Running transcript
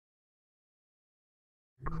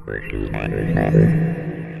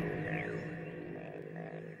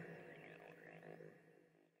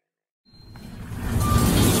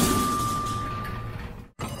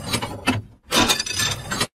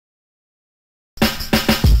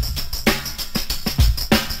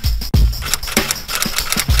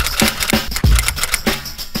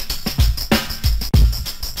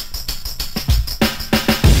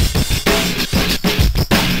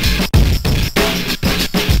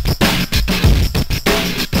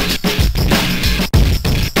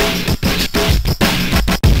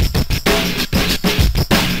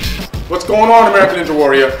What's going on, American Ninja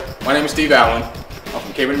Warrior? My name is Steve Allen. I'm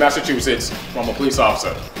from Cambridge, Massachusetts, where I'm a police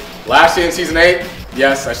officer. Last year in Season 8,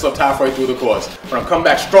 yes, I slipped halfway through the course, but I'm coming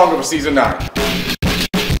back stronger for Season 9.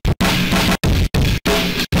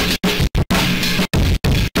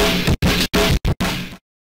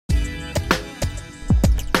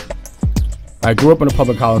 I grew up in a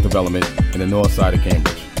public housing development in the north side of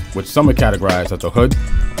Cambridge, which some would categorize as the hood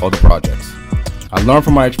or the projects. I learned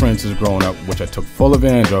from my experiences growing up, which I took full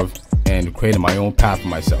advantage of and created my own path for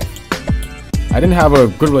myself. I didn't have a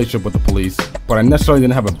good relationship with the police, but I necessarily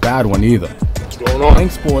didn't have a bad one either. What's going on? Playing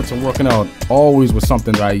sports and working out always was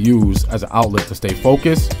something that I used as an outlet to stay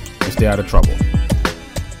focused and stay out of trouble.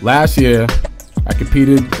 Last year, I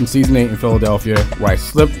competed in Season 8 in Philadelphia, where I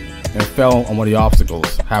slipped and fell on one of the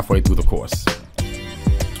obstacles halfway through the course.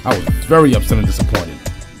 I was very upset and disappointed,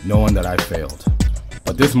 knowing that I failed.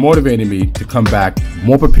 But this motivated me to come back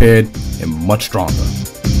more prepared and much stronger.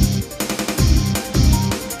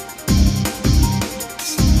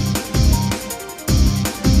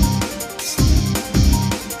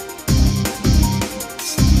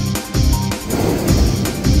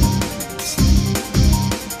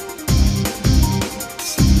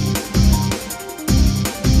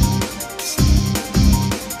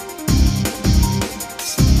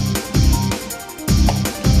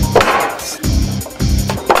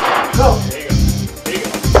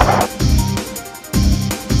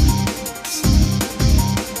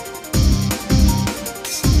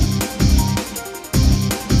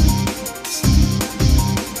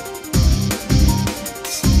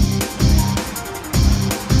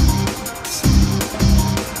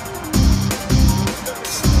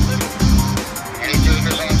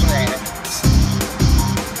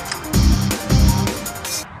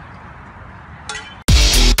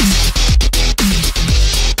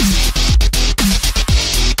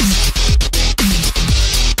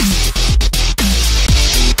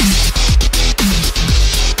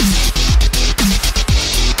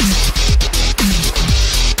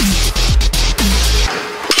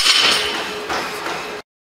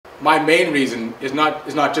 My main reason is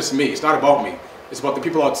not just me. It's not about me. It's about the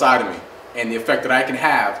people outside of me and the effect that I can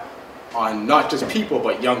have on not just people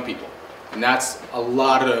but young people. And that's a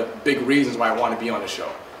lot of the big reasons why I want to be on the show.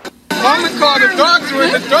 I'm gonna call the doctor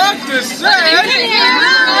and the doctor said